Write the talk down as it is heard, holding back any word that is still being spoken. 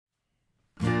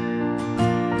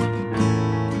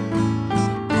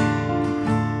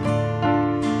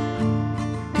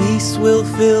Peace will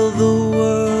fill the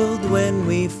world when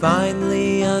we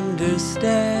finally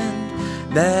understand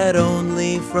that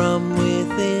only from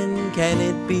within can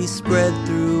it be spread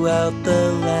throughout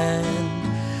the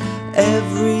land.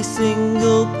 Every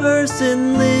single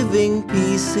person living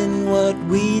peace in what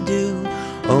we do,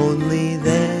 only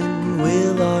then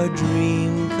will our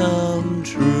dream come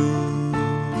true.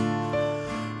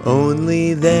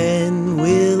 Only then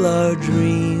will our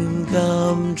dream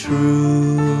come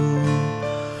true.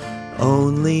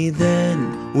 Only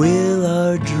then will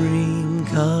our dream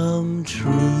come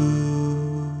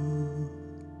true.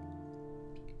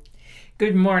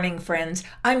 Good morning, friends.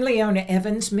 I'm Leona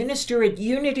Evans, minister at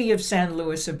Unity of San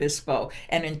Luis Obispo,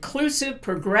 an inclusive,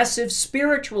 progressive,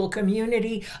 spiritual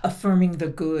community affirming the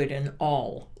good in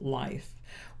all life.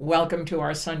 Welcome to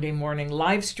our Sunday morning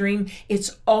live stream.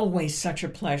 It's always such a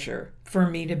pleasure for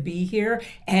me to be here,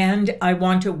 and I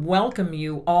want to welcome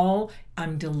you all.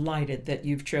 I'm delighted that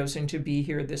you've chosen to be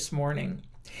here this morning.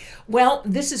 Well,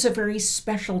 this is a very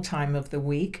special time of the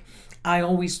week. I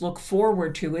always look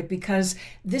forward to it because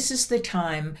this is the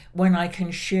time when I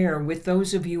can share with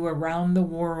those of you around the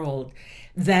world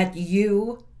that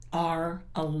you are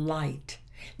a light,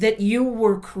 that you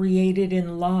were created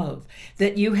in love,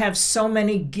 that you have so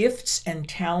many gifts and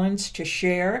talents to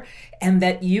share, and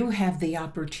that you have the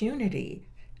opportunity,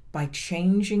 by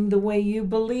changing the way you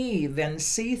believe and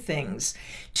see things,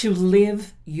 to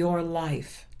live your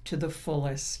life to the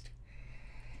fullest.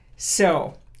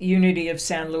 So, Unity of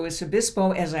San Luis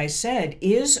Obispo, as I said,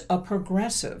 is a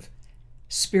progressive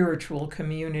spiritual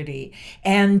community.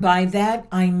 And by that,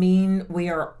 I mean we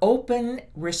are open,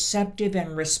 receptive,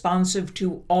 and responsive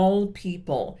to all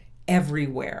people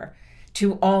everywhere,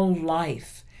 to all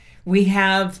life. We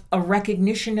have a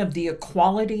recognition of the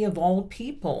equality of all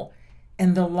people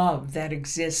and the love that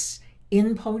exists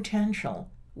in potential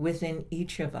within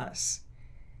each of us.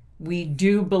 We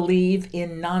do believe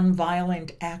in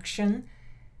nonviolent action.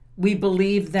 We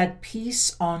believe that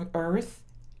peace on earth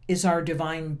is our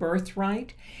divine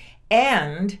birthright,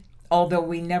 and although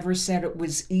we never said it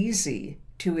was easy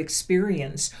to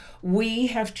experience, we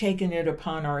have taken it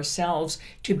upon ourselves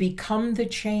to become the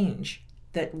change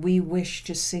that we wish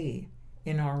to see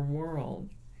in our world.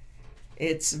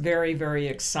 It's very, very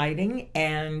exciting,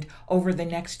 and over the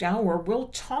next hour, we'll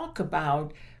talk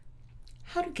about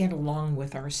how to get along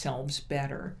with ourselves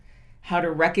better, how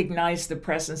to recognize the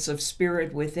presence of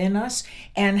spirit within us,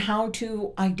 and how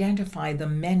to identify the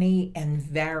many and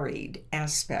varied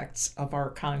aspects of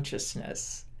our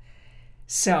consciousness.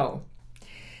 So,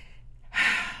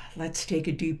 let's take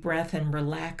a deep breath and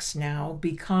relax now,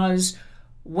 because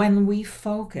when we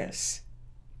focus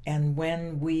and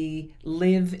when we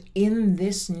live in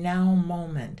this now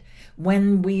moment,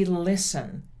 when we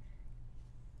listen,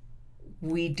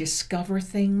 we discover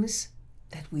things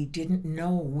that we didn't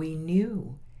know we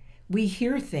knew. We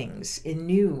hear things in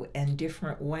new and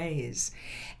different ways,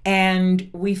 and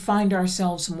we find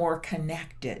ourselves more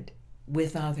connected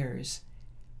with others,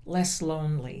 less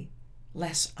lonely,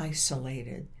 less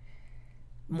isolated,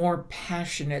 more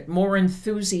passionate, more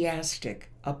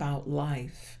enthusiastic about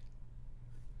life.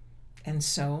 And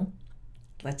so,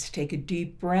 let's take a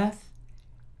deep breath,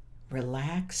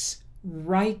 relax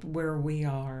right where we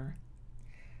are.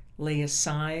 Lay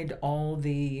aside all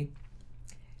the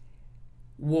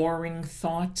warring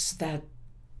thoughts that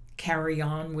carry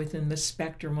on within the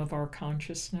spectrum of our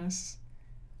consciousness.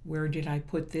 Where did I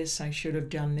put this? I should have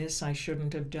done this. I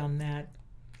shouldn't have done that.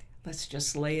 Let's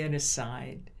just lay it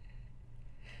aside.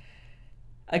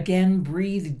 Again,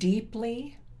 breathe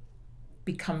deeply.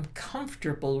 Become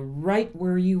comfortable right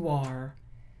where you are.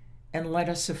 And let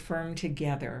us affirm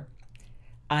together,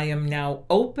 I am now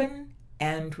open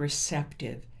and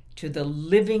receptive to the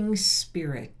living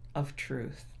spirit of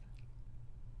truth.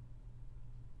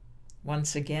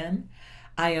 Once again,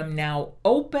 I am now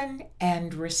open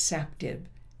and receptive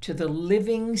to the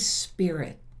living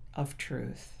spirit of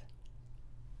truth.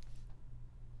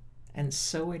 And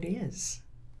so it is.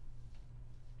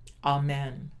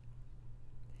 Amen.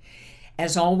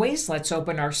 As always, let's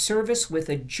open our service with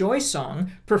a joy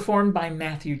song performed by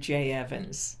Matthew J.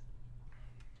 Evans.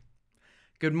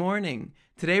 Good morning.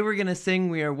 Today we're going to sing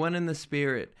We Are One in the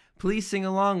Spirit. Please sing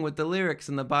along with the lyrics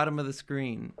in the bottom of the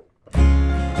screen.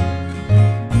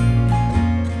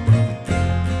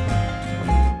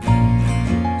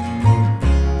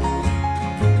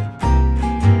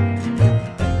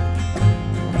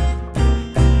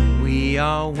 We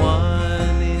are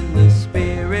one in the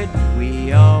Spirit.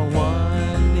 We are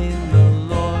one in the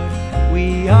Lord.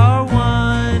 We are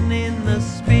one in the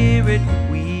Spirit.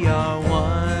 We are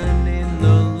one in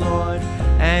the Lord.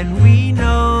 And we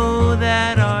know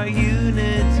that our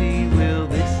unity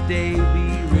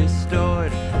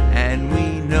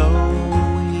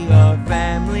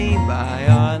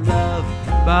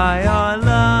by our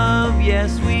love.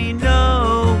 Yes, we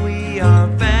know we are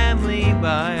family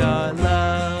by our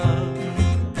love.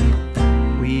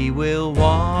 We will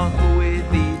walk with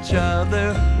each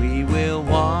other. We will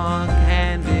walk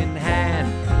hand in hand.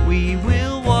 We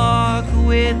will walk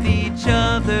with each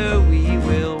other. We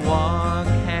will walk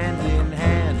hand in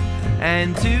hand.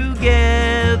 And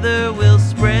together we'll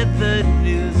spread the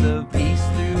news of peace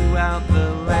throughout the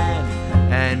land.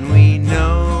 And we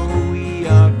know we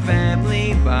are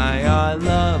family by our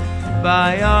love,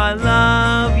 by our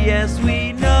love. Yes,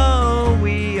 we know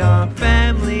we are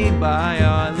family by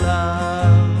our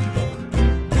love.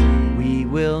 We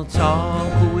will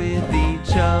talk with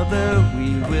each other.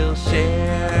 We will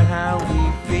share how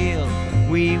we feel.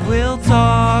 We will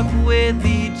talk with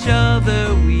each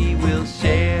other. We will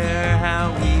share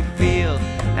how we feel.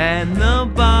 And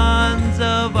the bonds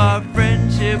of our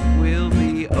friendship will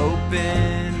be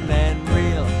open and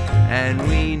real. And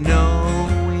we know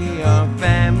we are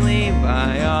family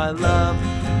by our love,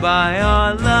 by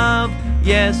our love.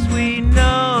 Yes, we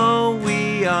know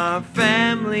we are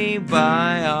family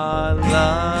by our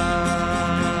love.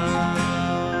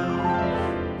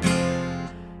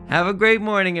 Have a great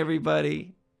morning,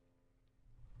 everybody.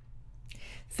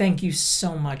 Thank you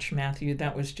so much, Matthew.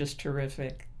 That was just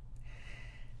terrific.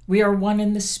 We are one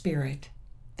in the Spirit.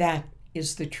 That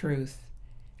is the truth.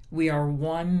 We are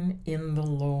one in the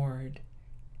Lord.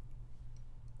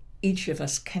 Each of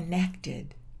us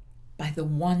connected by the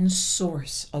one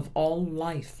source of all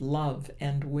life, love,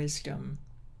 and wisdom.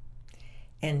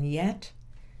 And yet,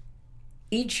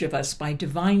 each of us by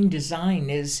divine design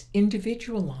is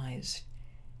individualized.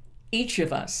 Each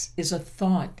of us is a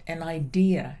thought, an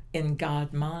idea in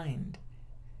God's mind.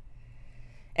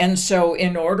 And so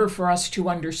in order for us to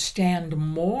understand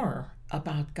more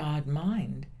about God's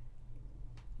mind,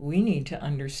 we need to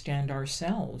understand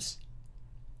ourselves,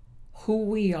 who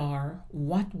we are,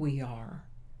 what we are,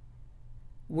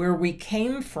 where we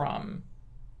came from,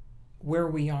 where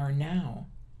we are now,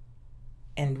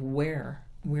 and where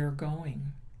we're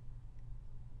going.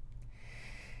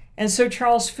 And so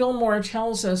Charles Fillmore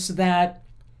tells us that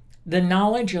the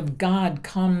knowledge of God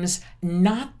comes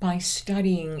not by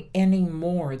studying any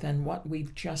more than what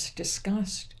we've just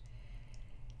discussed.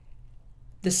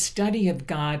 The study of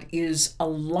God is a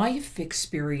life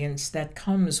experience that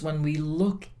comes when we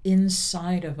look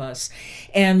inside of us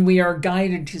and we are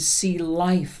guided to see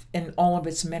life in all of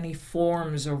its many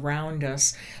forms around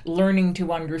us, learning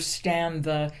to understand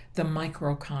the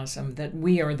microcosm, that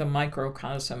we are the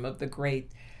microcosm of the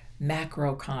great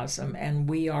macrocosm, and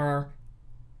we are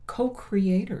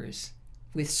co-creators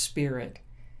with Spirit.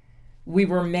 We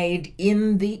were made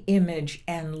in the image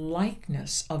and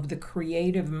likeness of the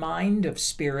creative mind of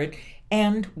Spirit,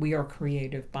 and we are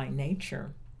creative by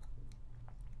nature.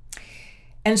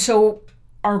 And so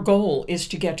our goal is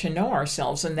to get to know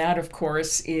ourselves, and that, of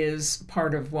course, is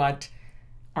part of what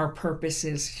our purpose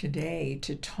is today,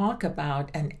 to talk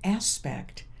about an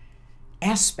aspects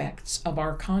of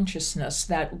our consciousness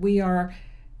that we are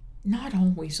not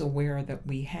always aware that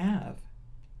we have.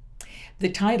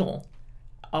 The title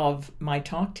of my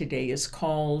talk today is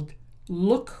called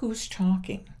Look Who's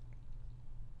Talking.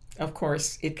 Of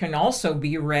course, it can also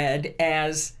be read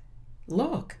as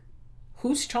Look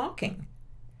Who's Talking.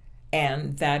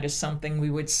 And that is something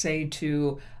we would say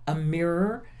to a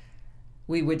mirror.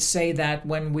 We would say that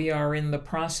when we are in the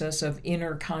process of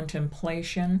inner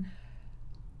contemplation.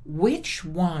 Which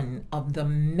one of the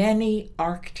many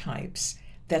archetypes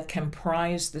that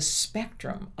comprise the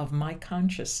spectrum of my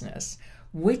consciousness,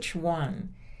 which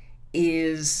one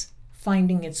is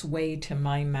finding its way to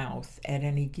my mouth at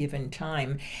any given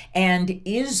time? And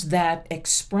is that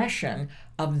expression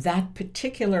of that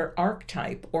particular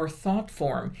archetype or thought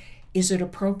form, is it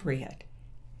appropriate?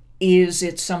 Is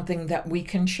it something that we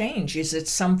can change? Is it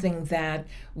something that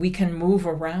we can move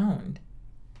around?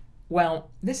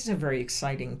 Well, this is a very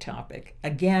exciting topic.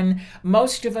 Again,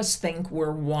 most of us think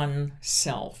we're one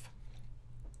self.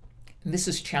 This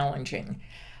is challenging.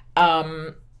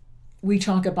 We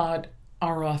talk about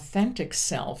our authentic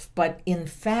self, but in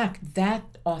fact,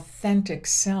 that authentic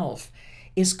self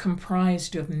is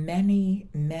comprised of many,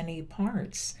 many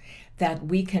parts that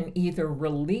we can either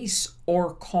release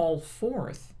or call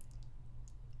forth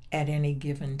at any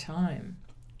given time.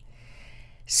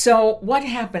 So what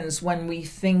happens when we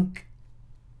think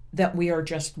that we are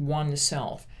just one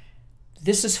self?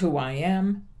 This is who I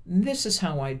am. This is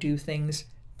how I do things.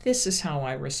 This is how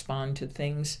I respond to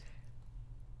things.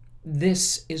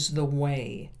 This is the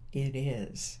way it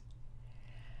is.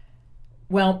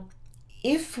 Well,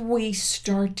 if we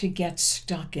start to get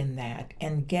stuck in that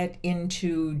and get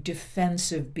into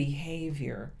defensive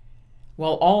behavior,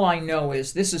 well, all I know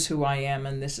is this is who I am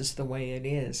and this is the way it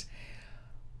is,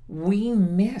 we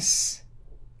miss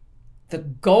the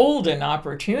golden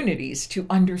opportunities to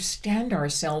understand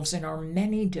ourselves in our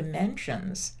many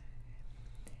dimensions.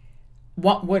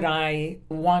 What would I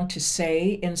want to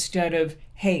say instead of,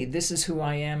 hey, this is who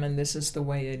I am and this is the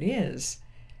way it is?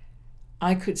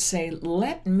 I could say,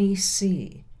 let me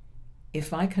see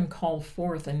if I can call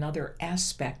forth another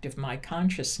aspect of my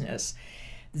consciousness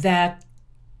that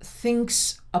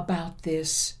thinks about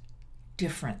this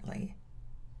differently.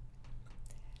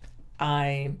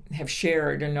 I have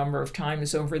shared a number of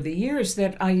times over the years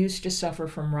that I used to suffer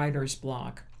from writer's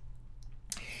block.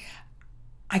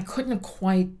 I couldn't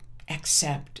quite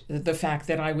accept the fact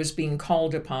that I was being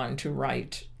called upon to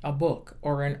write a book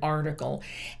or an article,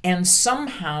 and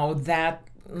somehow that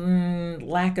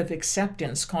lack of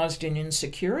acceptance caused an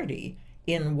insecurity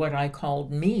in what I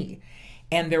called me.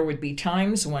 And there would be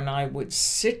times when I would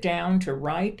sit down to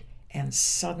write and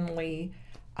suddenly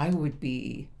I would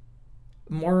be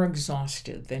more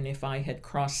exhausted than if I had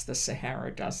crossed the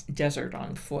Sahara Desert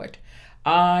on foot.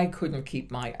 I couldn't keep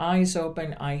my eyes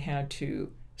open. I had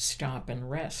to stop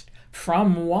and rest.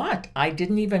 From what? I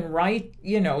didn't even write,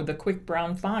 the Quick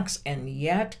Brown Fox, and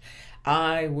yet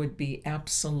I would be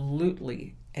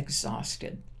absolutely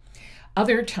exhausted.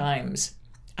 Other times,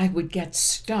 I would get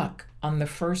stuck on the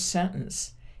first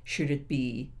sentence. Should it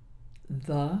be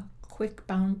the Quick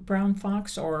Brown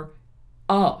Fox or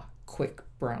a Quick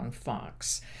Brown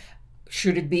Fox?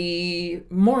 Should it be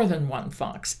more than one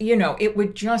fox? It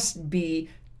would just be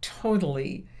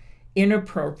totally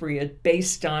inappropriate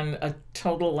based on a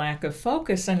total lack of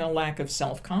focus and a lack of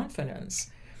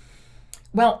self-confidence.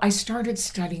 Well, I started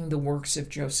studying the works of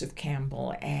Joseph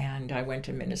Campbell, and I went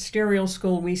to ministerial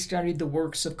school. We studied the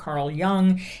works of Carl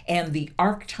Jung and the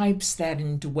archetypes that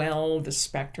indwell the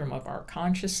spectrum of our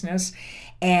consciousness.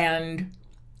 And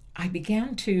I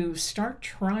began to start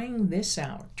trying this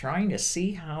out, trying to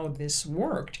see how this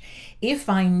worked. If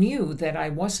I knew that I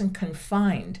wasn't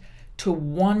confined to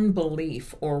one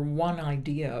belief or one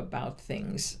idea about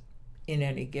things in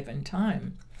any given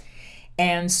time.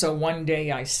 And so one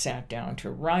day I sat down to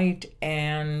write,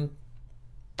 and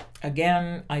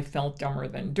again, I felt dumber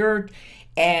than dirt.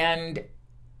 And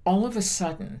all of a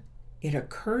sudden, it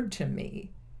occurred to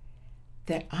me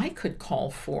that I could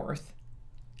call forth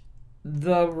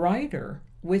the writer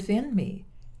within me.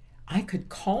 I could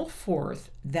call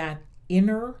forth that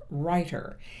inner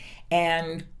writer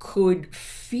and could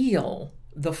feel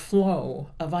the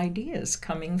flow of ideas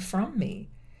coming from me.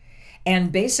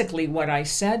 And basically what I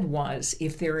said was,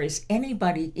 if there is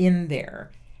anybody in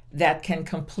there that can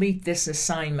complete this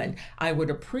assignment, I would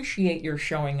appreciate your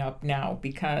showing up now,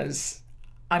 because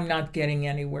I'm not getting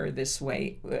anywhere this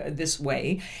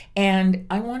way, and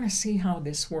I want to see how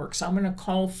this works. I'm going to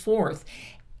call forth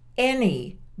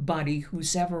anybody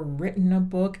who's ever written a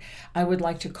book. I would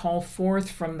like to call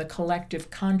forth from the collective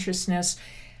consciousness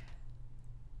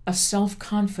a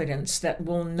self-confidence that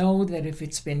will know that if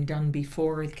it's been done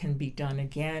before, it can be done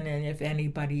again, and if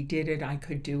anybody did it, I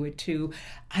could do it too.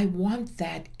 I want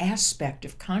that aspect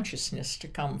of consciousness to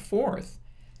come forth.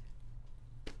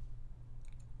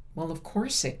 Well, of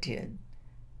course it did.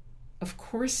 Of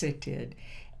course it did.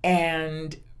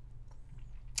 And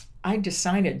I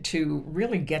decided to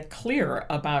really get clear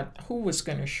about who was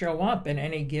going to show up at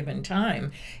any given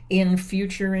time in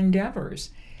future endeavors.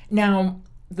 Now,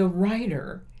 the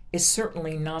writer is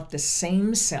certainly not the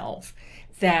same self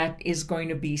that is going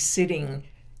to be sitting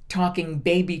talking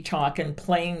baby talk and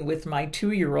playing with my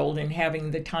 2-year-old and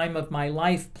having the time of my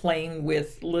life playing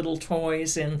with little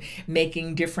toys and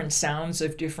making different sounds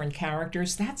of different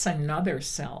characters. That's another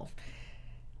self.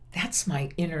 That's my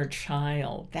inner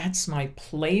child. That's my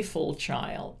playful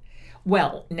child.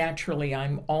 Well, naturally,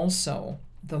 I'm also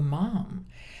the mom.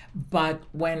 But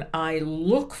when I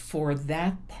look for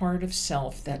that part of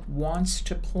self that wants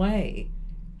to play,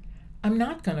 I'm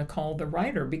not going to call the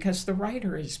writer, because the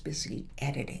writer is busy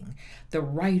editing. The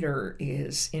writer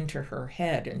is into her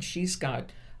head and she's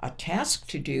got a task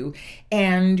to do,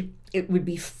 and it would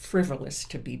be frivolous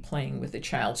to be playing with a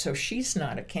child. So she's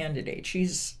not a candidate.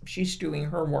 She's doing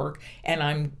her work, and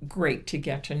I'm great to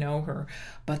get to know her.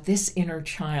 But this inner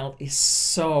child is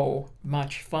so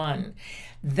much fun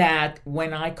that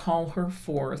when I call her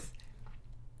forth,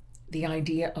 the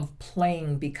idea of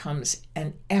playing becomes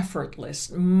an effortless,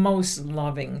 most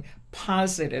loving,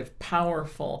 positive,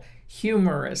 powerful,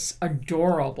 humorous,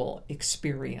 adorable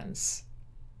experience.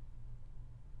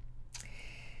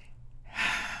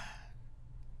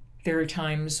 There are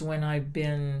times when I've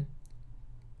been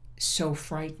so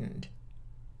frightened,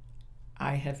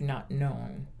 I have not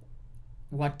known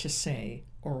what to say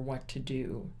or what to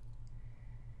do.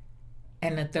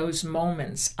 And at those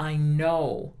moments, I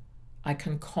know I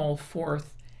can call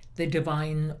forth the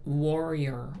divine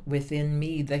warrior within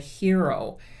me, the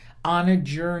hero on a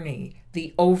journey,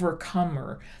 the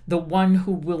overcomer, the one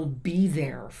who will be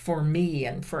there for me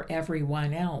and for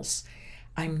everyone else.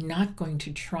 I'm not going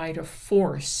to try to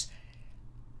force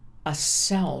a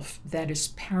self that is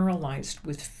paralyzed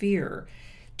with fear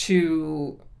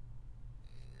to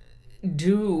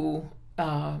do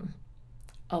a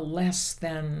less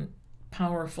than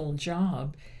powerful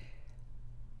job,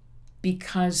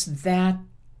 because that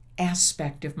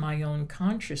aspect of my own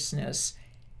consciousness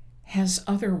has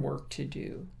other work to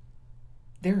do.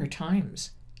 There are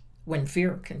times when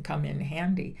fear can come in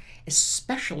handy,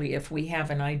 especially if we have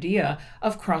an idea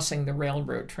of crossing the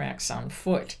railroad tracks on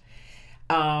foot.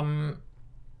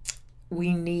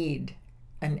 We need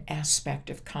an aspect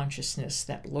of consciousness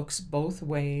that looks both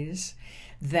ways,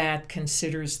 that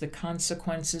considers the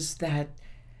consequences, that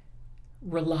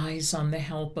relies on the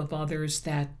help of others,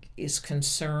 that is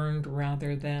concerned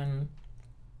rather than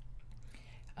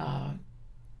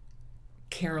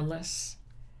careless.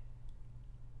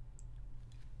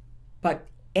 But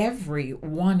every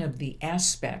one of the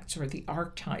aspects or the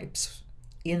archetypes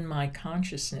in my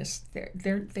consciousness,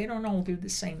 they don't all do the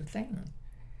same thing.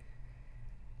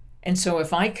 And so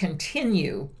if I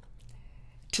continue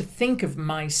to think of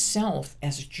myself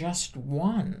as just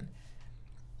one,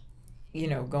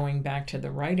 going back to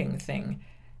the writing thing,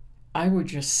 I would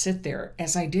just sit there,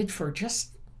 as I did for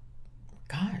just,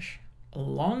 a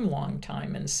long, long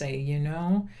time, and say,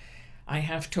 I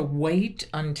have to wait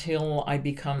until I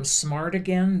become smart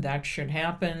again. That should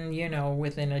happen,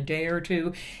 within a day or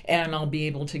two, and I'll be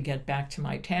able to get back to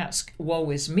my task. Woe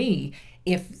is me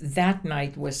if that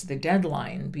night was the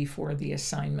deadline before the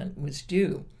assignment was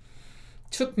due.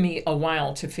 Took me a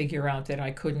while to figure out that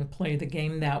I couldn't play the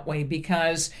game that way,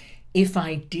 because if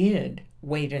I did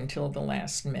wait until the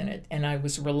last minute and I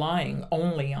was relying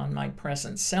only on my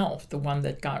present self, the one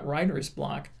that got writer's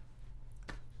block,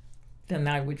 then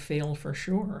I would fail for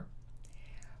sure.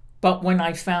 But when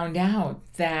I found out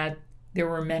that there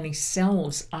were many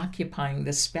selves occupying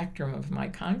the spectrum of my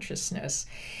consciousness,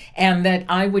 and that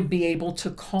I would be able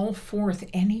to call forth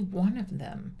any one of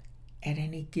them at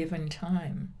any given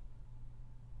time,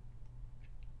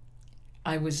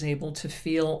 I was able to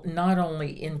feel not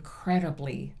only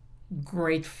incredibly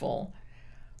grateful,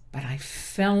 but I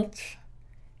felt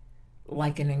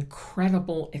like an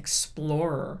incredible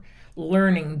explorer,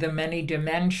 learning the many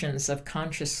dimensions of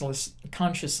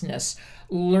consciousness,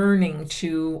 learning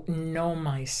to know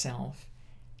myself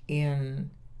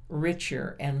in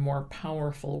richer and more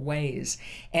powerful ways,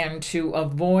 and to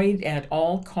avoid at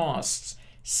all costs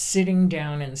sitting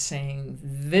down and saying,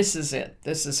 this is it,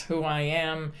 this is who I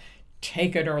am,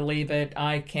 take it or leave it,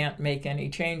 I can't make any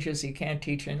changes, you can't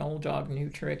teach an old dog new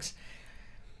tricks.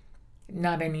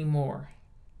 Not anymore.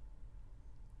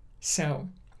 So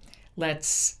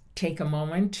let's take a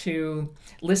moment to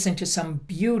listen to some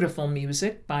beautiful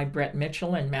music by Brett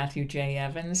Mitchell and Matthew J.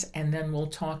 Evans, and then we'll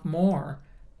talk more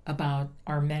about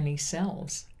our many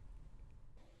selves.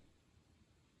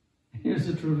 Here's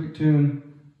a terrific tune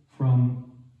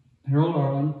from Harold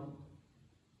Arlen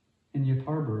and Yip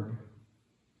Harburg.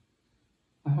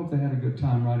 I hope they had a good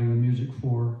time writing the music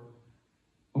for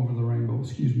Over the Rainbow,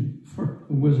 for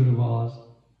The Wizard of Oz.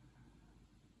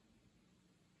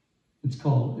 It's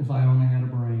called If I Only Had a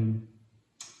Brain,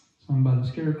 sung by the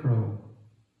Scarecrow,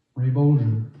 Ray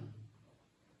Bolger.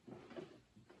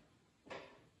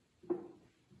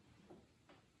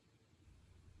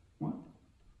 One,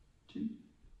 two,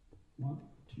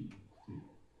 three.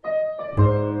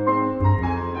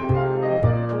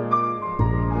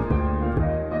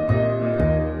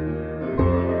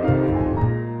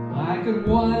 I could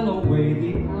while away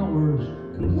the hours,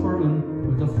 conferring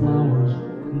with the flowers,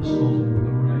 consulting with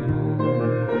the rain.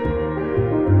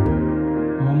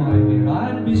 Oh, maybe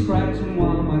I'd be scratching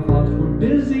while my thoughts were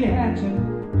busy hatching,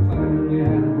 if I only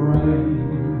had a brain.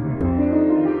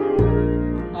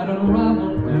 I'd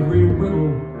unravel every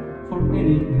riddle for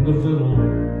any individual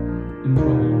in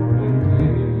trouble or in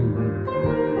pain.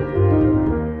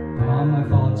 Now my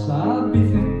thoughts I'd be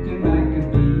thinking I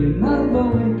could be another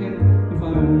Lincoln if I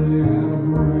only had a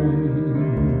brain.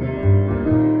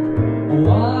 Oh,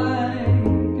 I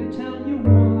could tell you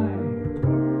why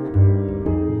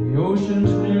the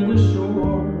ocean's near the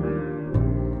shore.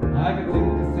 I could think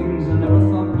of things I never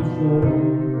thought before,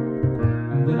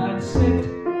 and then I'd sit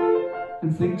and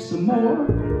think some more.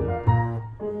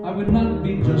 I would not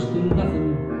be just a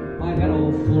nothing, my head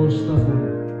all full of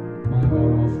stuffing, my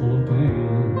heart all full of pain.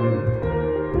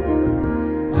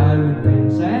 I would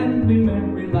dance and be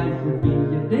merry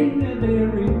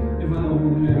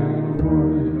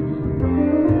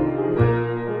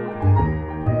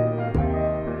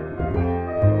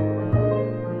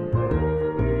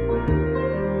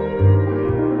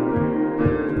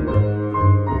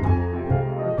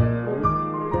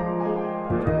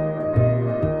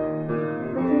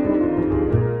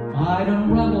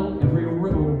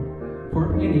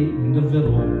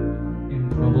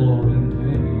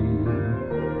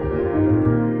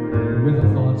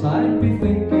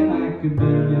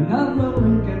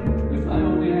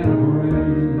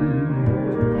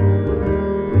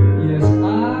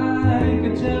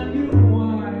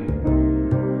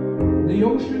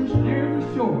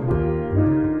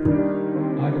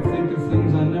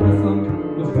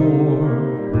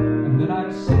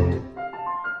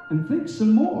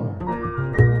some more.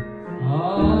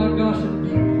 Ah, gosh, it'd be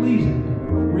pleasing to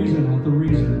reason out the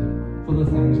reason for the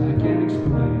things I can't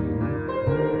explain.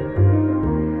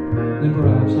 Then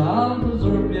perhaps I'll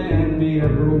deserve you and be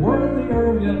ever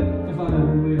worthier of you if I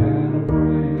only had a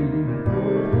brain.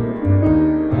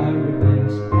 I would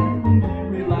dance and be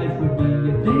merry, life would be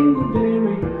a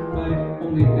ding-a-dairy if I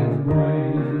only had a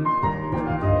brain.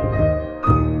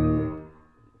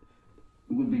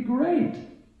 It would be great.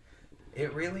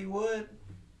 It really would.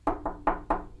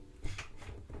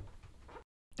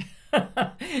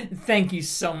 Thank you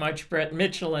so much, Brett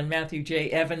Mitchell and Matthew J.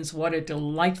 Evans. What a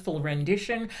delightful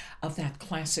rendition of that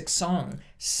classic song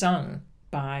sung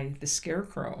by the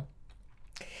Scarecrow.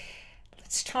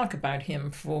 Let's talk about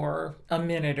him for a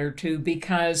minute or two,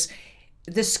 because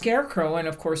the Scarecrow, and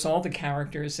of course all the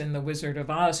characters in The Wizard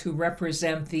of Oz who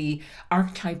represent the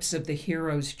archetypes of the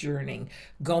hero's journey,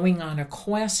 going on a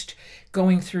quest,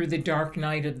 going through the dark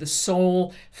night of the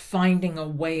soul, finding a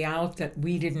way out that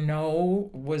we didn't know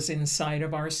was inside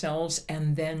of ourselves,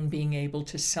 and then being able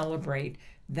to celebrate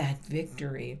that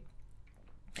victory.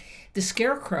 The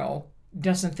Scarecrow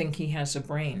doesn't think he has a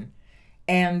brain.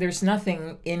 And there's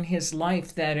nothing in his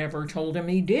life that ever told him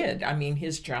he did. I mean,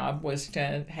 his job was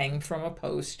to hang from a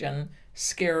post and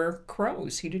scare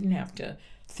crows. He didn't have to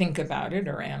think about it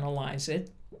or analyze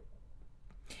it.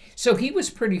 So he was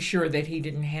pretty sure that he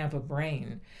didn't have a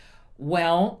brain.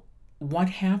 Well, what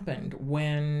happened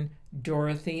when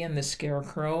Dorothy and the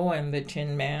Scarecrow and the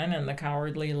Tin Man and the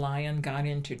Cowardly Lion got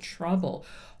into trouble?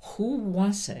 Who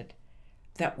was it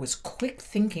that was quick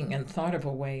thinking and thought of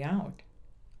a way out?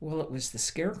 Well, it was the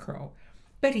Scarecrow,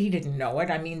 but he didn't know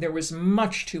it. I mean, there was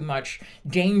much too much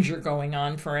danger going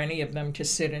on for any of them to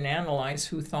sit and analyze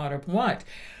who thought of what.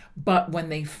 But when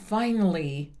they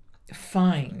finally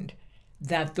find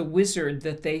that the wizard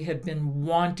that they had been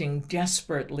wanting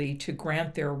desperately to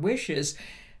grant their wishes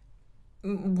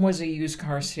was a used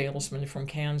car salesman from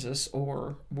Kansas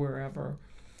or wherever,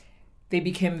 they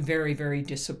became very, very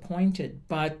disappointed.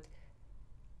 But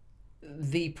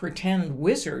the pretend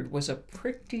wizard was a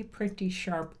pretty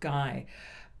sharp guy,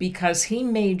 because he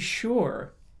made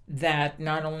sure that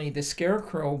not only the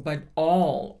Scarecrow but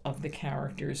all of the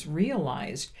characters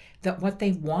realized that what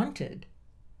they wanted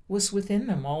was within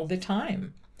them all the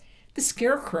time. The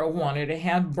Scarecrow wanted to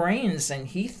have brains, and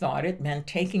he thought it meant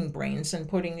taking brains and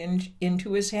putting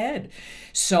into his head.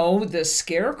 So the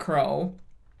Scarecrow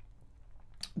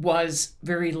was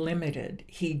very limited.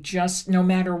 He just, no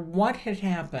matter what had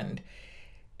happened,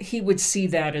 he would see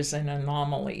that as an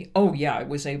anomaly. Oh yeah, I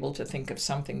was able to think of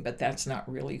something, but that's not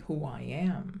really who I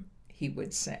am, he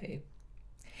would say.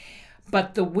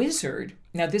 But the wizard,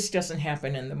 now this doesn't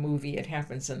happen in the movie, it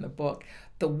happens in the book.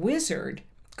 The wizard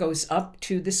goes up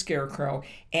to the Scarecrow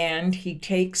and he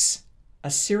takes a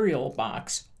cereal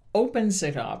box, opens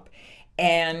it up,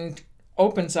 and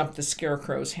opens up the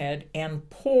Scarecrow's head and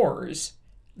pours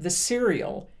the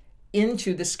cereal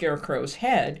into the Scarecrow's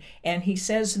head, and he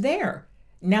says, "There,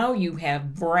 now you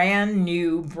have brand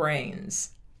new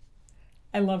brains."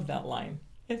 I love that line.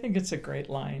 I think it's a great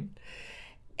line.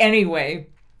 Anyway,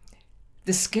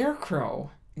 the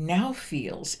Scarecrow now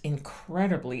feels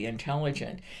incredibly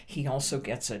intelligent. He also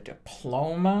gets a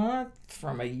diploma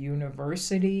from a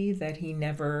university that he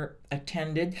never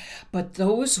attended, but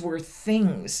those were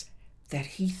things that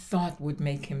he thought would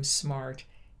make him smart.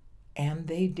 And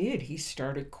they did. He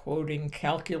started quoting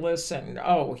calculus and,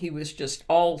 he was just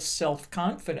all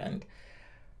self-confident.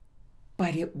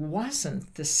 But it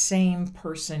wasn't the same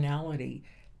personality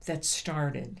that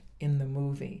started in the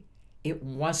movie. It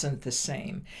wasn't the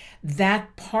same.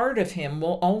 That part of him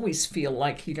will always feel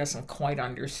like he doesn't quite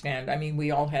understand. I mean, we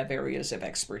all have areas of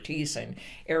expertise and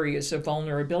areas of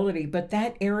vulnerability, but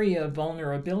that area of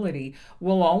vulnerability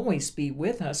will always be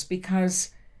with us,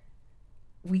 because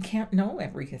we can't know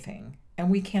everything,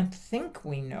 and we can't think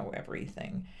we know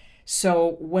everything.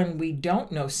 So when we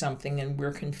don't know something and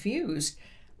we're confused,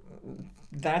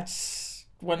 that's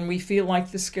when we feel like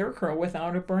the Scarecrow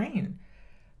without a brain.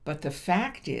 But the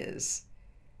fact is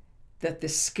that the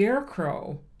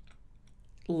Scarecrow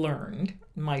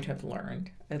might have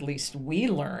learned, at least we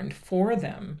learned for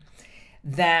them,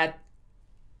 that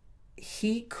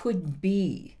he could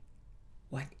be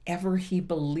whatever he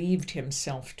believed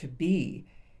himself to be,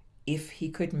 if he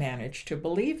could manage to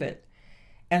believe it.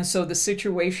 And so the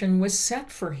situation was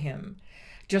set for him,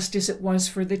 just as it was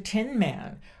for the Tin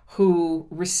Man, who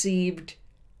received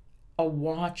a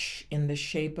watch in the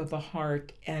shape of a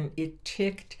heart, and it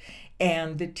ticked,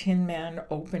 and the Tin Man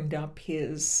opened up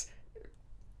the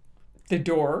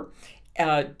door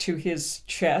to his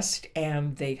chest,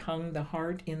 and they hung the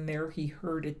heart in there. He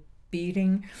heard it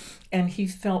beating, and he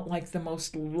felt like the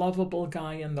most lovable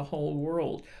guy in the whole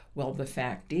world. Well, the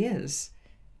fact is,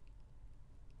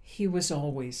 he was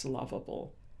always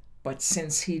lovable. But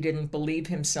since he didn't believe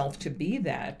himself to be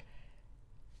that,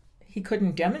 he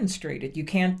couldn't demonstrate it. You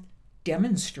can't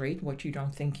demonstrate what you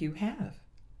don't think you have.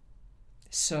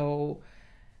 So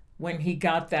when he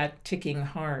got that ticking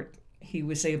heart, he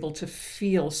was able to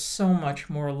feel so much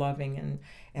more loving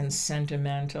and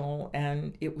sentimental,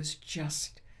 and it was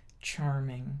just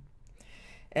charming.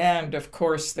 And of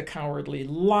course, the Cowardly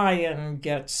Lion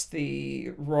gets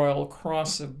the Royal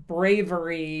Cross of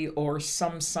Bravery or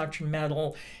some such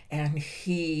medal, and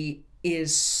he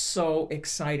is so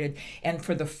excited. And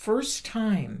for the first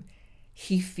time,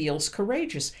 he feels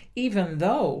courageous, even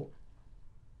though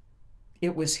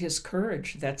it was his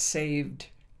courage that saved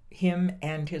him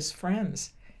and his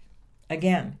friends.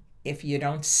 Again, if you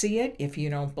don't see it, if you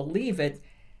don't believe it,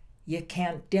 you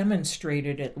can't demonstrate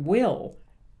it at will,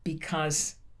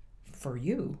 because for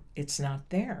you, it's not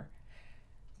there.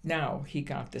 Now he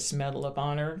got this Medal of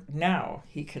Honor. Now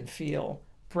he can feel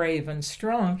brave and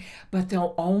strong, but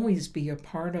there'll always be a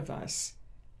part of us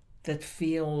that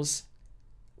feels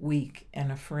weak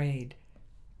and afraid.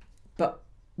 But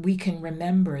we can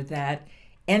remember that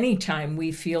anytime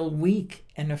we feel weak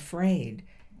and afraid,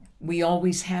 we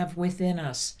always have within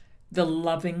us the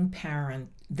loving parent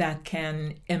that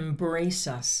can embrace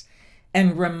us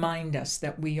and remind us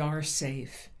that we are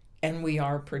safe and we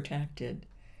are protected.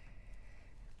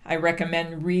 I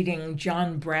recommend reading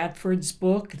John Bradford's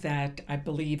book that I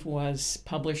believe was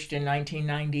published in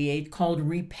 1998 called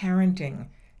Reparenting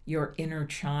Your Inner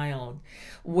Child,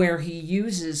 where he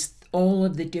uses all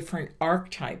of the different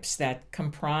archetypes that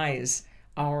comprise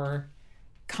our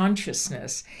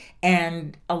consciousness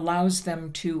and allows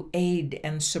them to aid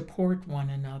and support one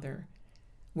another.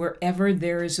 Wherever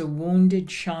there is a wounded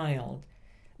child,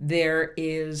 there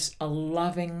is a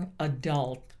loving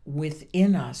adult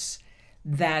within us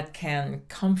that can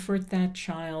comfort that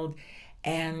child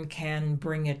and can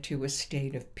bring it to a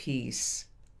state of peace.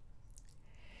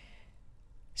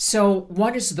 So,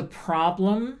 what is the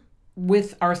problem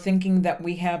with our thinking that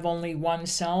we have only one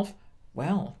self?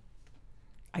 Well,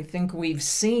 I think we've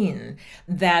seen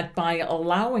that by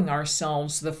allowing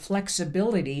ourselves the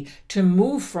flexibility to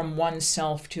move from one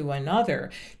self to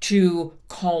another, to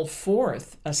call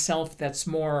forth a self that's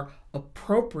more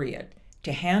appropriate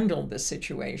to handle the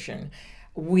situation,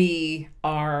 we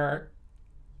are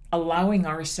allowing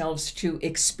ourselves to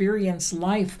experience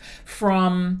life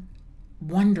from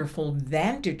wonderful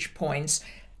vantage points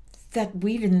that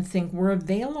we didn't think were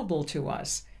available to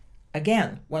us.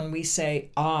 Again, when we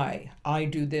say, I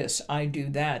do this, I do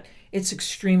that, it's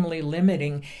extremely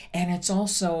limiting, and it's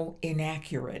also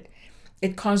inaccurate.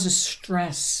 It causes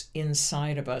stress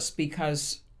inside of us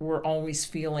because we're always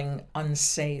feeling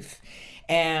unsafe,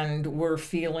 and we're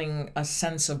feeling a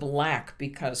sense of lack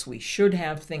because we should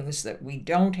have things that we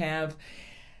don't have.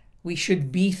 We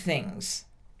should be things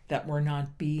that we're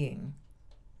not being.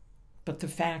 But the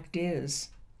fact is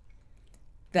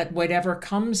that whatever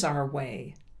comes our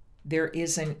way, there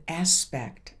is an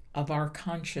aspect of our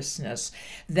consciousness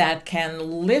that can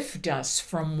lift us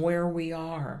from where we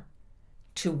are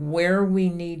to where we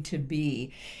need to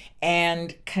be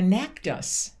and connect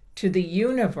us to the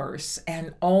universe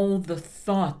and all the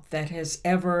thought that has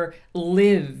ever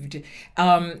lived,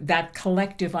 that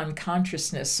collective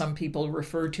unconsciousness. Some people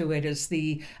refer to it as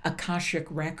the Akashic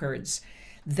records.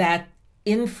 That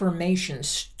information,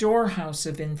 storehouse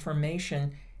of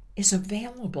information, is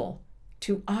available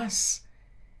to us.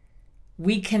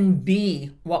 We can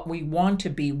be what we want to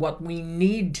be, what we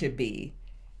need to be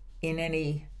in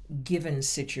any given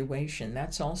situation.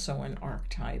 That's also an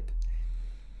archetype.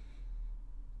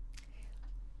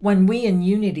 When we in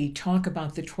Unity talk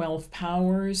about the 12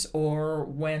 powers, or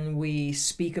when we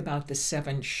speak about the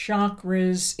 7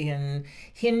 chakras in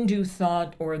Hindu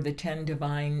thought or the 10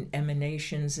 divine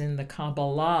emanations in the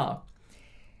Kabbalah,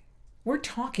 we're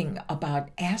talking about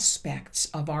aspects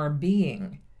of our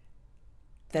being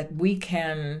that we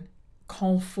can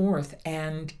call forth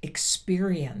and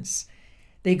experience.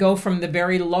 They go from the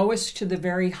very lowest to the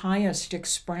very highest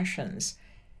expressions.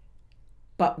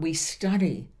 But we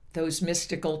study those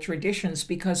mystical traditions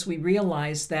because we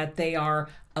realize that they are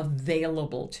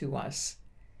available to us.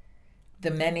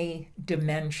 The many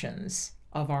dimensions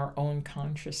of our own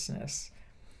consciousness.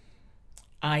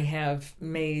 I have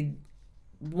made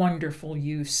wonderful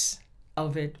use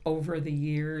of it over the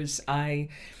years. I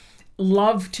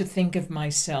love to think of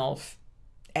myself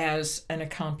as an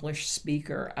accomplished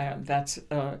speaker. That's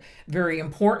very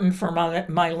important for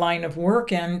my line of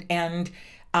work, and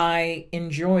I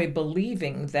enjoy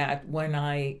believing that when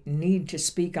I need to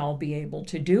speak, I'll be able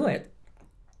to do it.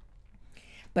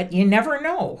 But you never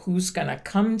know who's going to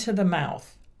come to the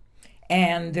mouth.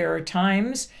 And there are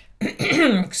times,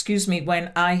 excuse me,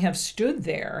 when I have stood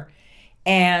there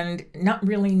and not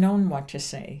really known what to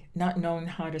say, not known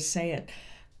how to say it,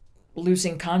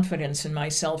 losing confidence in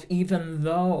myself, even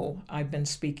though I've been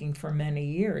speaking for many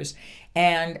years.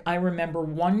 And I remember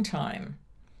one time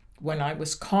when I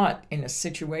was caught in a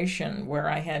situation where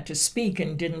I had to speak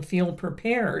and didn't feel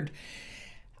prepared.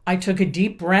 I took a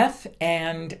deep breath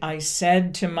and I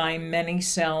said to my many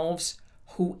selves,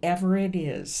 whoever it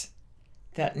is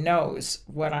that knows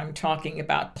what I'm talking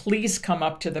about, please come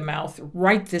up to the mouth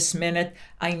right this minute.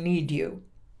 I need you.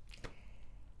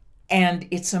 And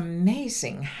it's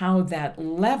amazing how that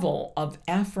level of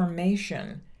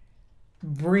affirmation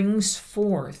brings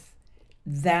forth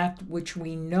that which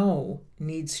we know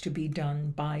needs to be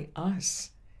done by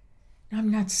us.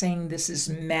 I'm not saying this is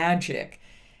magic,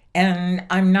 and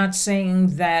I'm not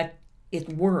saying that it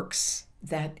works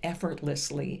that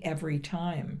effortlessly every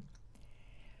time.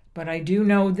 But I do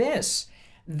know this,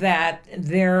 that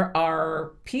there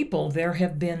are people, there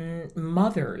have been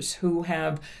mothers who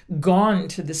have gone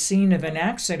to the scene of an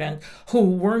accident who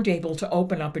weren't able to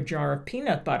open up a jar of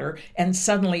peanut butter and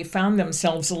suddenly found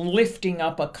themselves lifting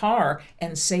up a car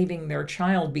and saving their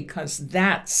child because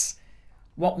that's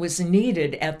what was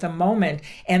needed at the moment,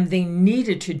 and they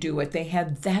needed to do it. They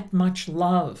had that much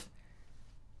love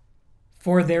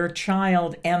for their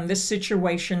child, and this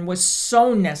situation was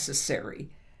so necessary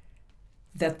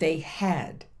that they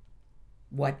had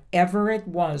whatever it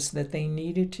was that they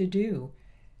needed to do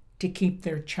to keep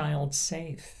their child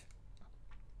safe.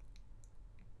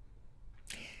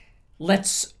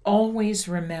 Let's always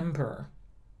remember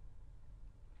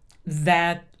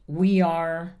that we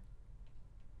are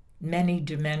many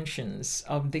dimensions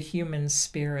of the human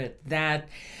spirit, that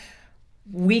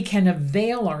we can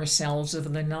avail ourselves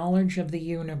of the knowledge of the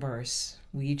universe.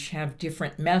 We each have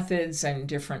different methods and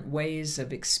different ways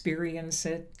of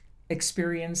experiencing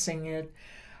it.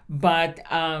 But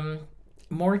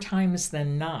more times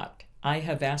than not, I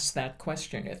have asked that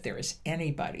question. If there is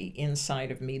anybody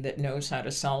inside of me that knows how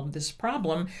to solve this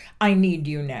problem, I need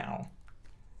you now.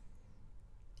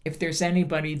 If there's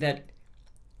anybody that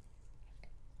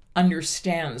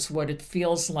understands what it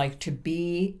feels like to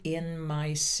be in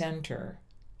my center,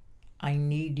 I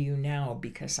need you now,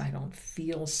 because I don't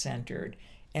feel centered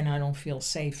and I don't feel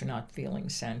safe not feeling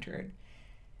centered.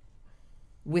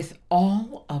 With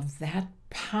all of that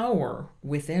power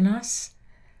within us,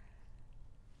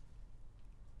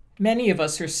 many of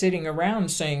us are sitting around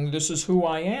saying, this is who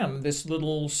I am, this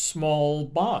little small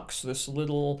box, this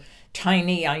little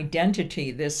tiny identity,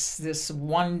 this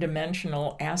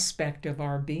one-dimensional aspect of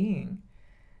our being.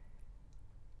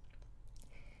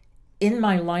 In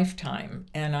my lifetime,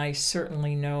 and I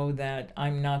certainly know that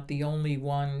I'm not the only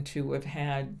one to have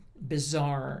had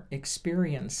bizarre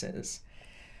experiences,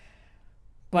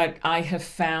 but I have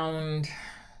found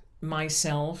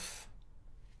myself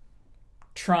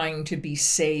trying to be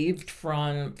saved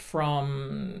from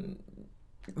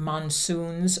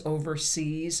monsoons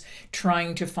overseas,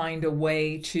 trying to find a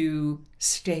way to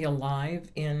stay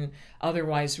alive in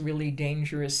otherwise really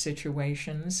dangerous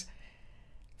situations,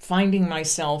 finding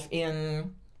myself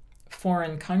in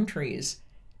foreign countries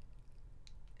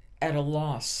at a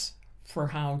loss for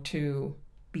how to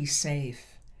be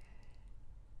safe.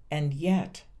 And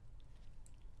yet,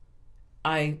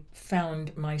 I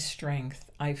found my strength,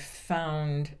 I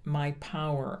found my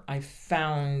power, I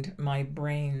found my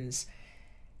brains,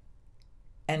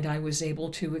 and I was able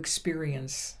to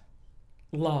experience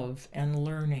love and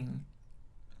learning.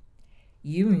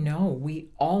 You know, we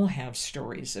all have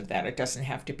stories of that. It doesn't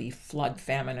have to be flood,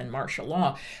 famine, and martial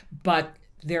law, but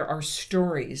there are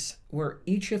stories where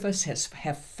each of us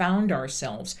have found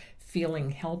ourselves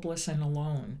feeling helpless and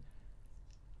alone,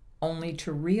 only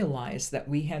to realize that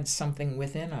we had something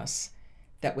within us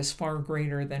that was far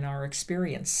greater than our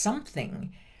experience,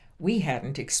 something we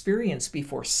hadn't experienced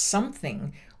before,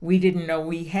 something we didn't know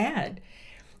we had.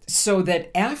 So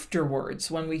that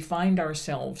afterwards, when we find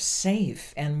ourselves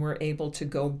safe and we're able to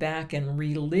go back and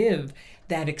relive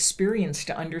that experience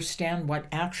to understand what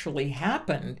actually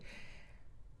happened,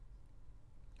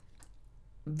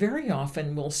 very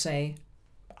often we'll say,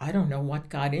 I don't know what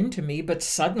got into me, but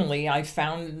suddenly I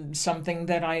found something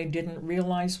that I didn't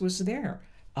realize was there.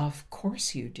 Of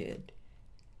course you did.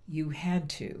 You had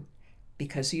to.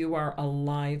 Because you are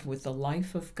alive with the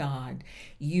life of God.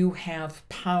 You have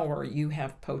power, you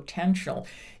have potential,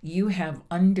 you have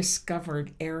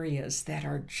undiscovered areas that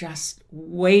are just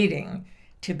waiting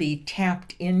to be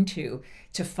tapped into,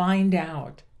 to find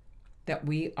out that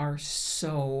we are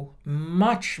so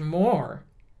much more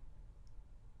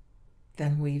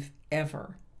than we've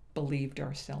ever believed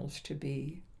ourselves to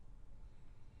be.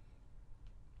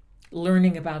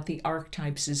 Learning about the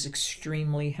archetypes is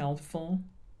extremely helpful.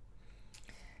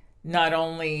 Not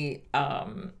only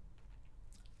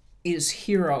is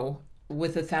Hero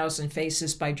with 1,000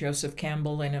 Faces by Joseph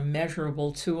Campbell an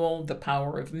immeasurable tool, The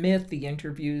Power of Myth, the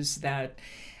interviews that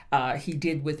he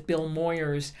did with Bill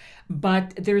Moyers,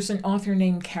 but there's an author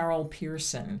named Carol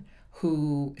Pearson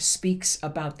who speaks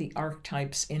about the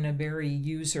archetypes in a very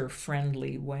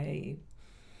user-friendly way.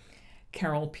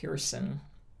 Carol Pearson,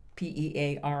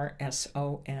 Pearson.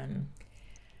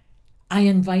 I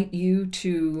invite you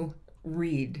to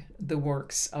read the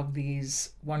works of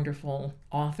these wonderful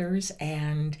authors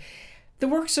and the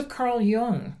works of Carl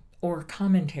Jung, or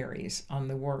commentaries on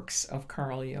the works of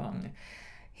Carl Jung.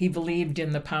 He believed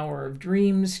in the power of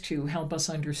dreams to help us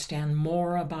understand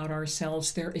more about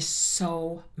ourselves. There is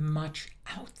so much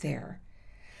out there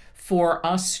for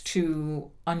us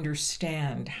to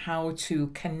understand how to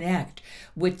connect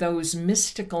with those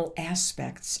mystical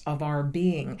aspects of our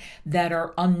being that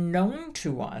are unknown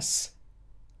to us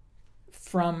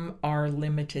from our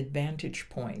limited vantage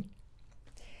point.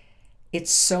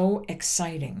 It's so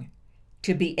exciting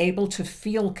to be able to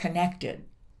feel connected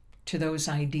to those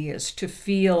ideas, to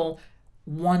feel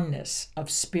oneness of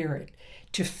spirit,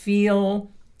 to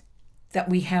feel that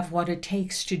we have what it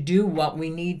takes to do what we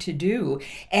need to do.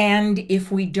 And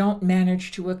if we don't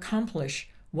manage to accomplish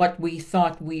what we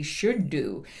thought we should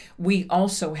do, we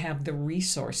also have the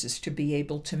resources to be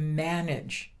able to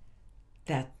manage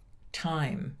that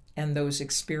time and those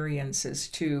experiences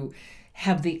to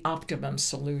have the optimum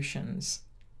solutions.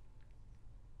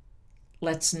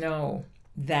 Let's know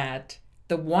that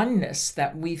the oneness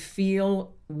that we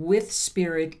feel with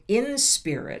spirit, in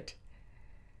spirit,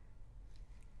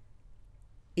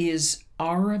 is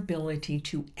our ability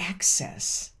to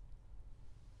access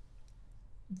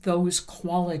those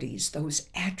qualities, those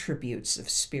attributes of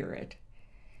spirit.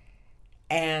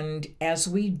 And as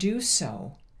we do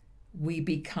so, we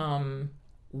become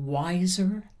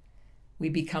wiser, we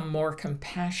become more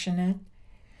compassionate.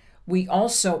 We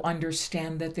also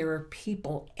understand that there are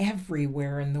people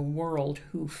everywhere in the world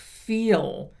who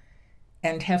feel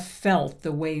and have felt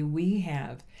the way we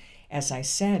have. As I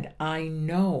said, I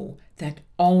know that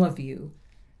all of you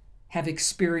have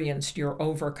experienced your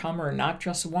overcomer, not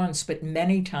just once, but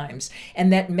many times,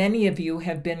 and that many of you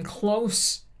have been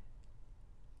close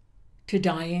to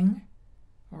dying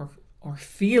or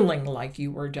feeling like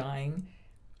you were dying,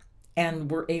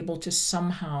 and were able to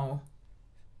somehow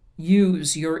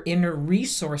use your inner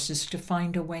resources to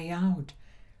find a way out,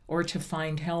 or to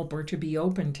find help, or to be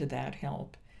open to that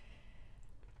help.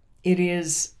 It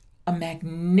is a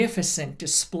magnificent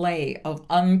display of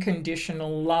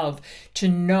unconditional love to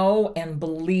know and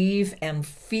believe and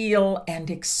feel and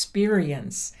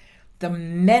experience the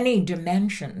many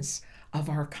dimensions of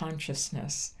our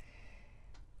consciousness,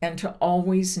 and to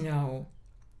always know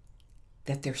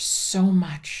that there's so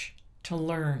much to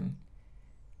learn,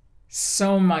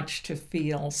 so much to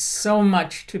feel, so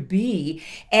much to be,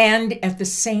 and at the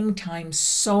same time,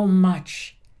 so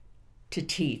much to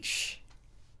teach.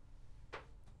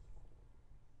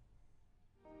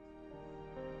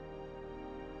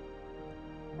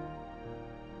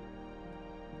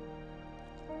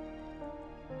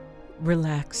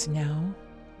 Relax now.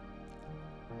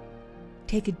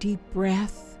 Take a deep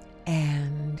breath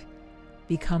and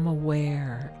become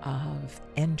aware of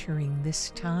entering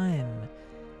this time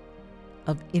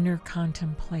of inner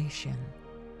contemplation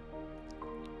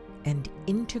and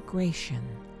integration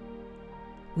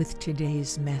with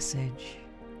today's message.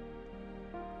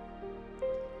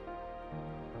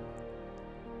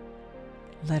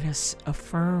 Let us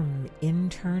affirm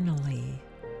internally,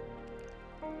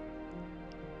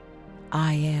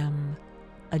 I am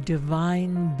a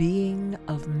divine being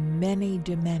of many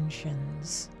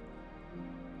dimensions.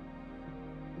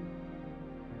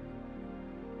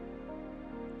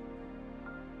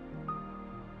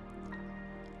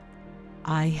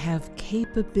 I have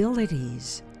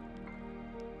capabilities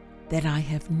that I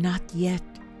have not yet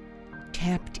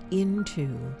tapped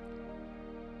into.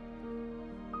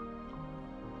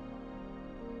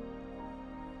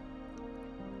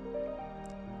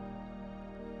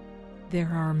 There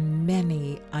are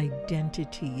many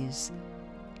identities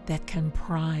that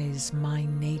comprise my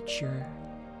nature,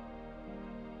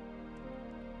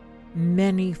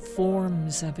 many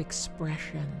forms of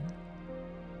expression,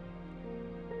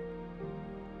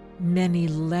 many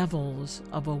levels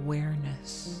of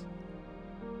awareness.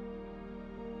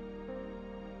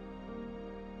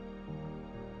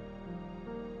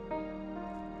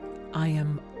 I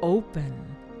am open,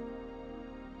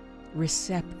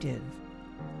 receptive,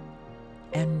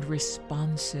 and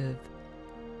responsive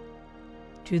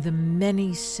to the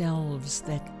many selves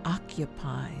that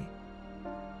occupy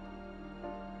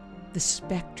the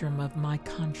spectrum of my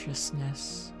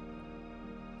consciousness.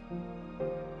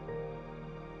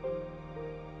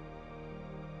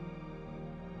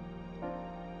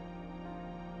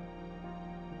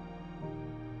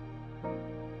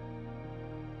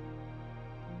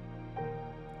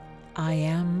 I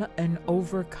am an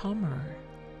overcomer.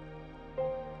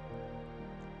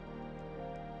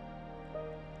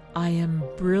 I am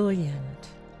brilliant,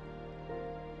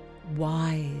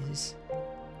 wise,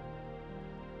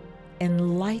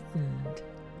 enlightened,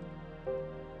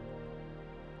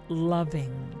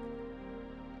 loving,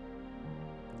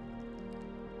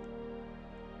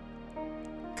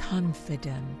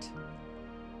 confident,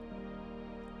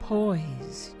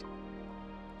 poised,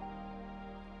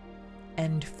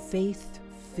 and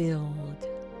faith-filled.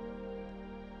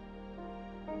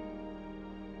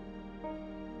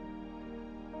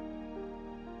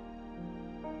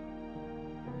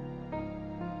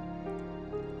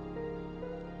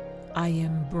 I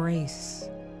embrace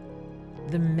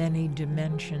the many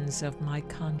dimensions of my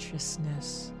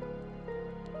consciousness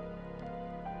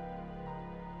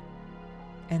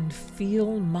and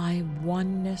feel my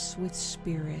oneness with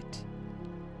Spirit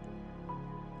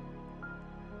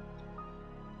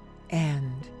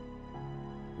and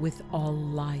with all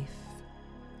life.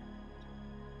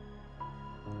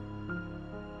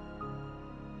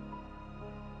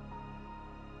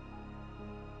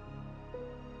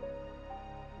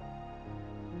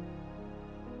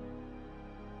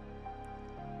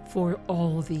 For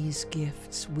all these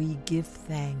gifts we give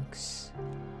thanks.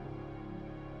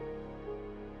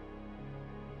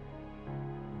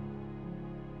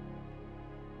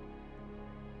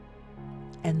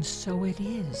 And so it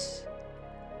is.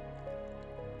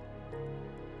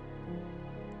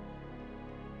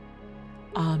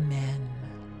 Amen.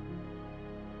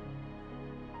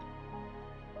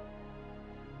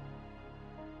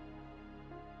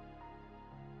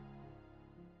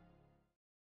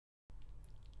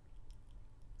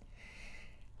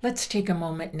 Let's take a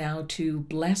moment now to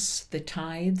bless the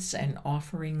tithes and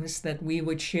offerings that we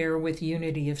would share with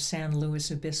Unity of San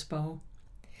Luis Obispo.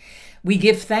 We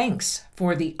give thanks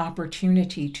for the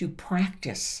opportunity to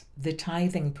practice the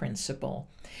tithing principle,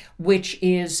 which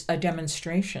is a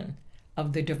demonstration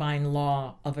of the divine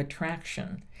law of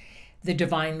attraction, the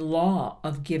divine law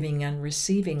of giving and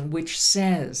receiving, which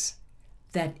says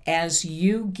that as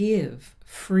you give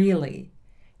freely,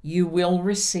 you will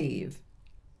receive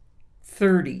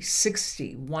 30,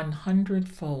 60,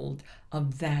 100-fold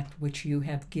of that which you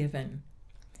have given.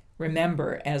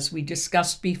 Remember, as we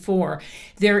discussed before,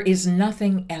 there is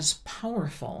nothing as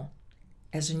powerful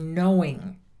as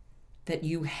knowing that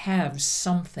you have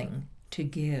something to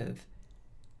give.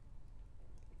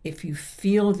 If you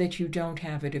feel that you don't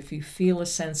have it, if you feel a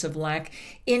sense of lack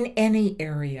in any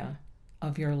area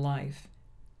of your life,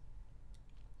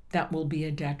 that will be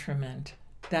a detriment.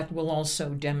 That will also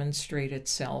demonstrate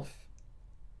itself.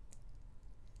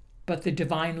 But the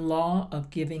divine law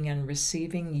of giving and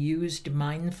receiving, used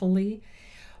mindfully,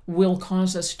 will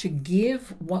cause us to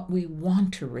give what we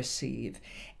want to receive.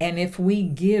 And if we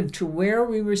give to where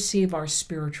we receive our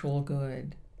spiritual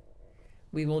good,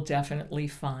 we will definitely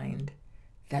find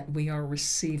that we are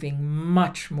receiving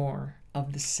much more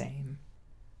of the same.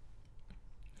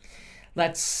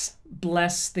 Let's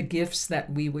bless the gifts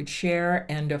that we would share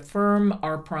and affirm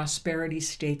our prosperity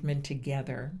statement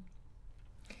together.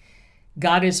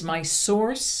 God is my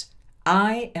source.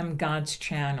 I am God's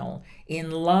channel. In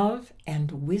love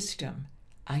and wisdom,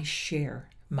 I share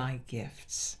my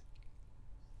gifts.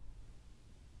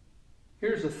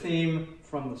 Here's a theme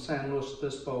from the San Luis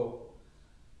Obispo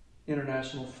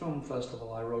International Film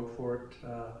Festival. I wrote for it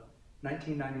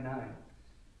 1999.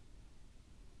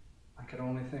 I could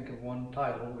only think of one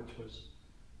title, which was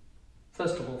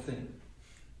Festival Theme.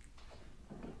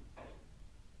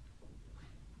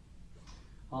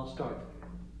 I'll start.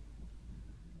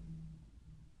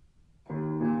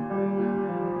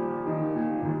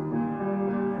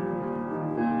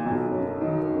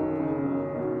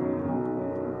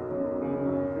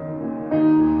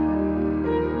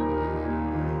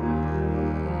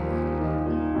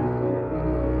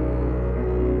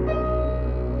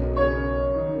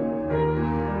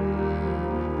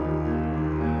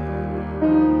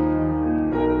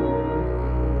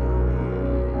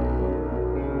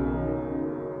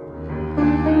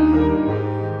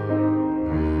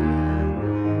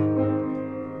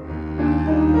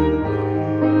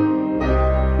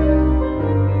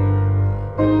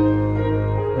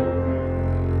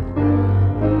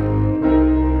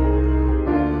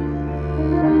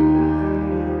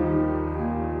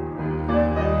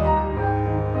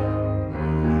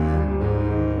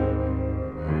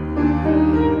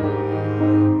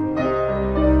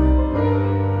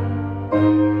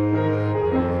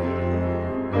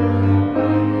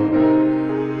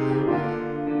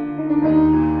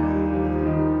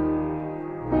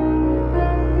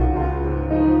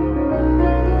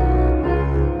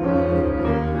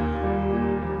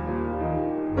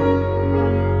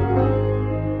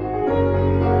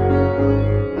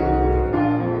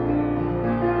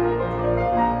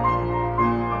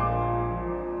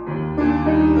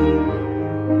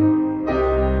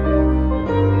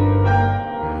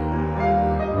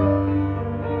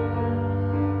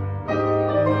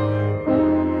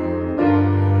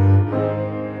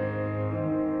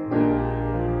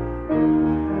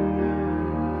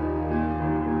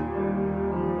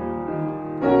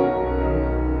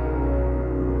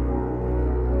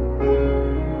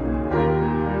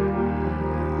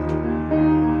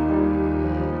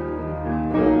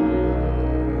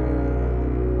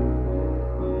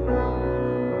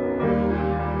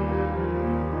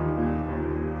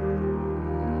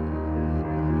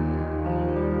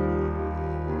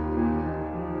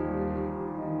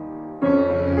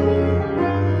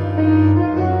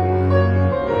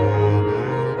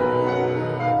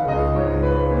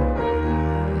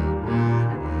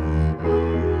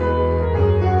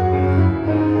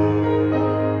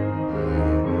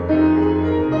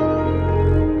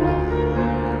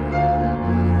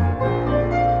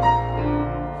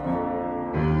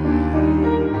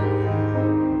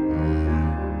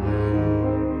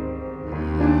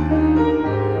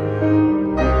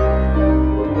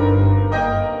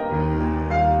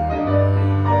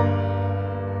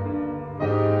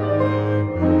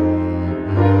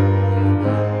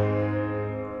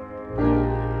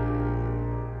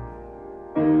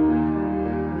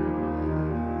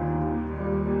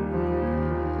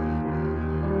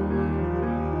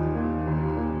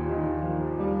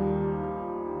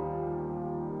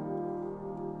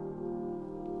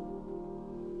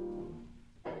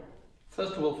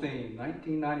 festival theme,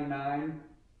 1999,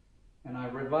 and I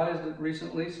revised it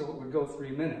recently so it would go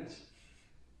 3 minutes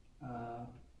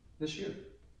this year.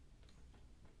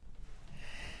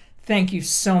 Thank you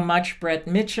so much, Brett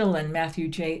Mitchell and Matthew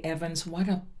J. Evans. What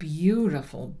a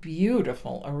beautiful,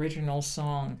 beautiful original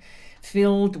song,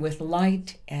 filled with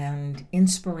light and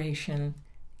inspiration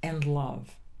and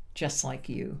love, just like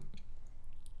you.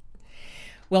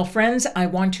 Well, friends, I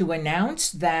want to announce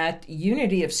that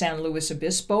Unity of San Luis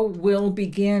Obispo will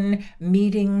begin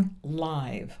meeting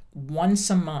live once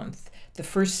a month. The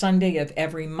first Sunday of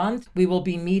every month, we will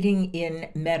be meeting in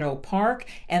Meadow Park,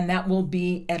 and that will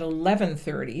be at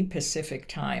 11:30 Pacific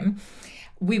time.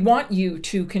 We want you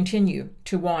to continue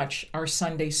to watch our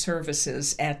Sunday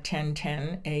services at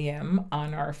 10:10 a.m.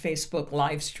 on our Facebook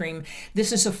live stream.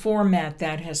 This is a format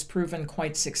that has proven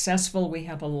quite successful. We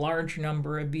have a large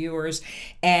number of viewers,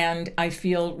 and I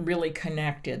feel really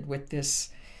connected with this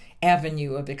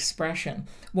avenue of expression.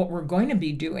 What we're going to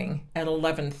be doing at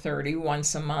 11:30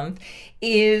 once a month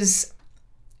is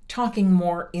talking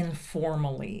more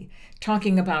informally,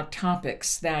 talking about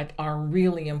topics that are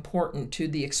really important to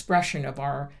the expression of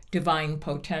our divine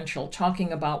potential,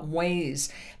 talking about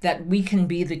ways that we can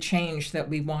be the change that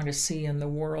we want to see in the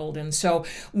world. And so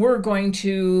we're going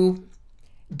to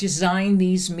design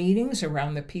these meetings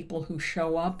around the people who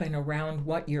show up and around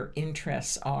what your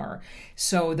interests are.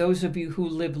 So those of you who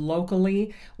live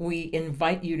locally, we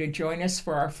invite you to join us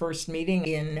for our first meeting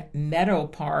in Meadow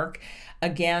Park.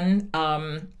 Again,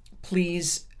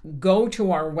 please go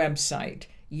to our website,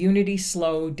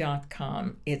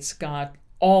 unityslow.com. It's got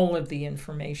all of the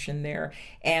information there.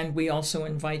 And we also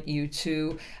invite you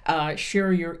to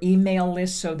share your email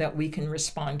list so that we can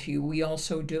respond to you. We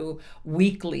also do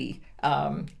weekly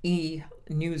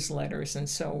e-newsletters, and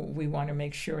so we want to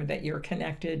make sure that you're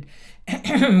connected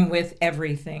with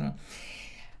everything.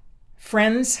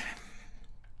 Friends,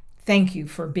 thank you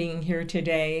for being here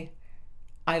today.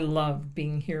 I love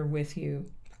being here with you.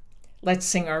 Let's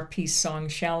sing our peace song,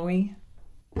 shall we?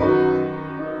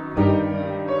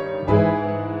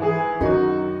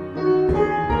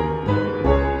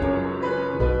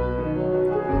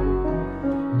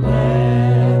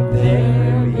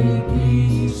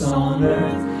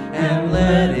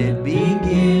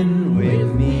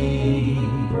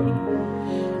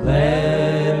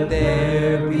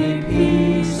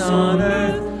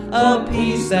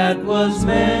 That was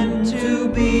meant to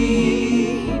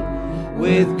be,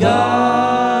 with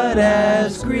God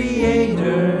as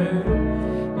creator,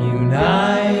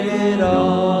 united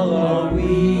all are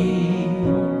we.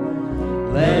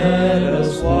 Let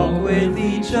us walk with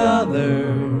each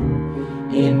other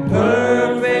in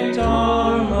perfect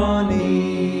harmony.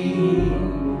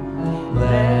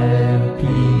 Let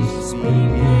peace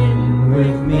begin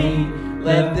with me.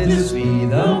 Let this be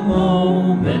the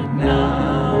moment now.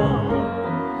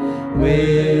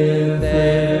 With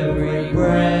every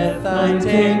breath I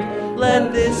take,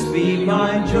 let this be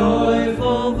my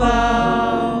joyful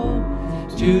vow,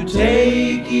 to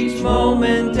take each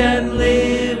moment and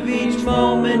live each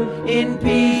moment in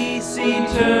peace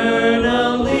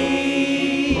eternally.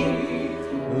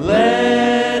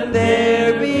 Let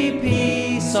there be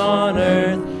peace on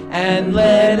earth, and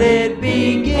let it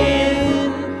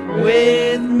begin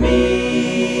with me.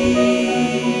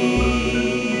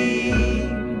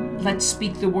 Let's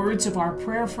speak the words of our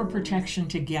prayer for protection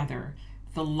together.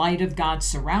 The light of God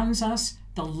surrounds us,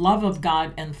 the love of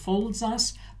God enfolds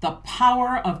us, the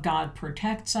power of God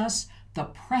protects us, the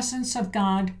presence of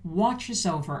God watches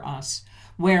over us.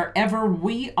 Wherever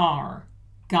we are,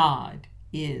 God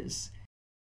is.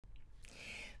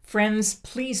 Friends,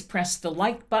 please press the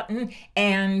like button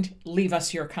and leave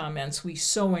us your comments. We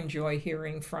so enjoy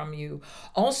hearing from you.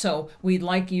 Also, we'd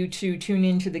like you to tune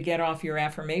into the Get Off Your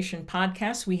Affirmation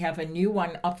podcast. We have a new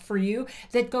one up for you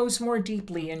that goes more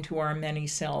deeply into our many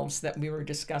selves that we were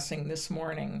discussing this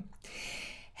morning.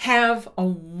 Have a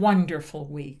wonderful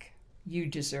week. You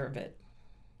deserve it.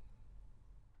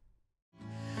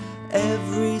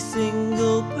 Every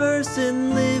single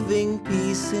person living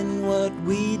peace in what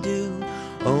we do.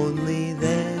 Only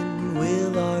then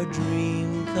will our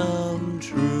dream come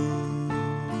true.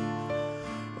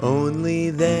 Only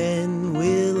then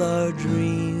will our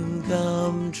dream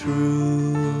come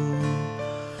true.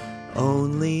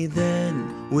 Only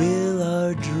then will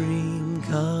our dream